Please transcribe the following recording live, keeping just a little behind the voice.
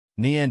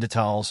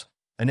Neanderthals,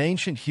 an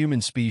ancient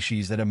human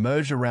species that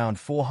emerged around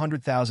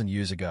 400,000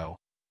 years ago,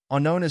 are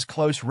known as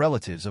close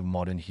relatives of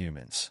modern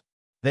humans.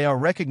 They are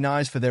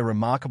recognized for their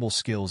remarkable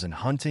skills in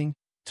hunting,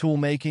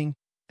 tool-making,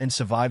 and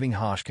surviving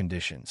harsh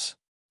conditions.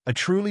 A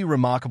truly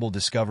remarkable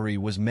discovery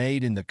was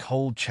made in the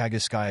cold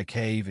Chagyrskaya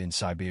Cave in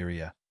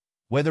Siberia,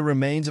 where the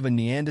remains of a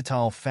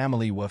Neanderthal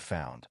family were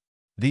found.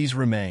 These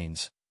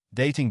remains,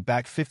 dating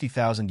back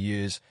 50,000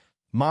 years,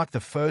 mark the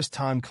first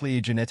time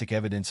clear genetic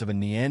evidence of a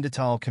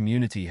Neanderthal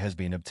community has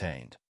been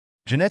obtained.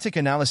 Genetic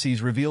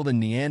analyses revealed a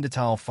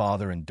Neanderthal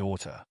father and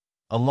daughter,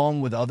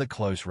 along with other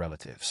close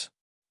relatives.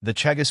 The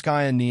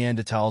Chagyrskaya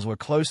Neanderthals were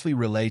closely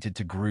related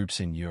to groups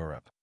in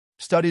Europe.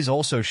 Studies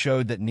also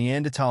showed that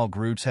Neanderthal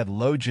groups had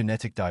low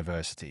genetic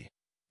diversity,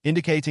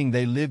 indicating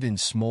they lived in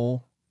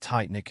small,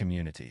 tight-knit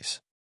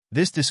communities.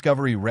 This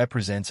discovery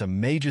represents a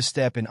major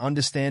step in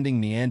understanding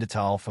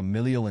Neanderthal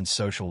familial and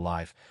social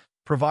life,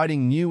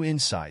 providing new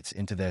insights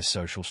into their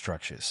social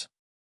structures.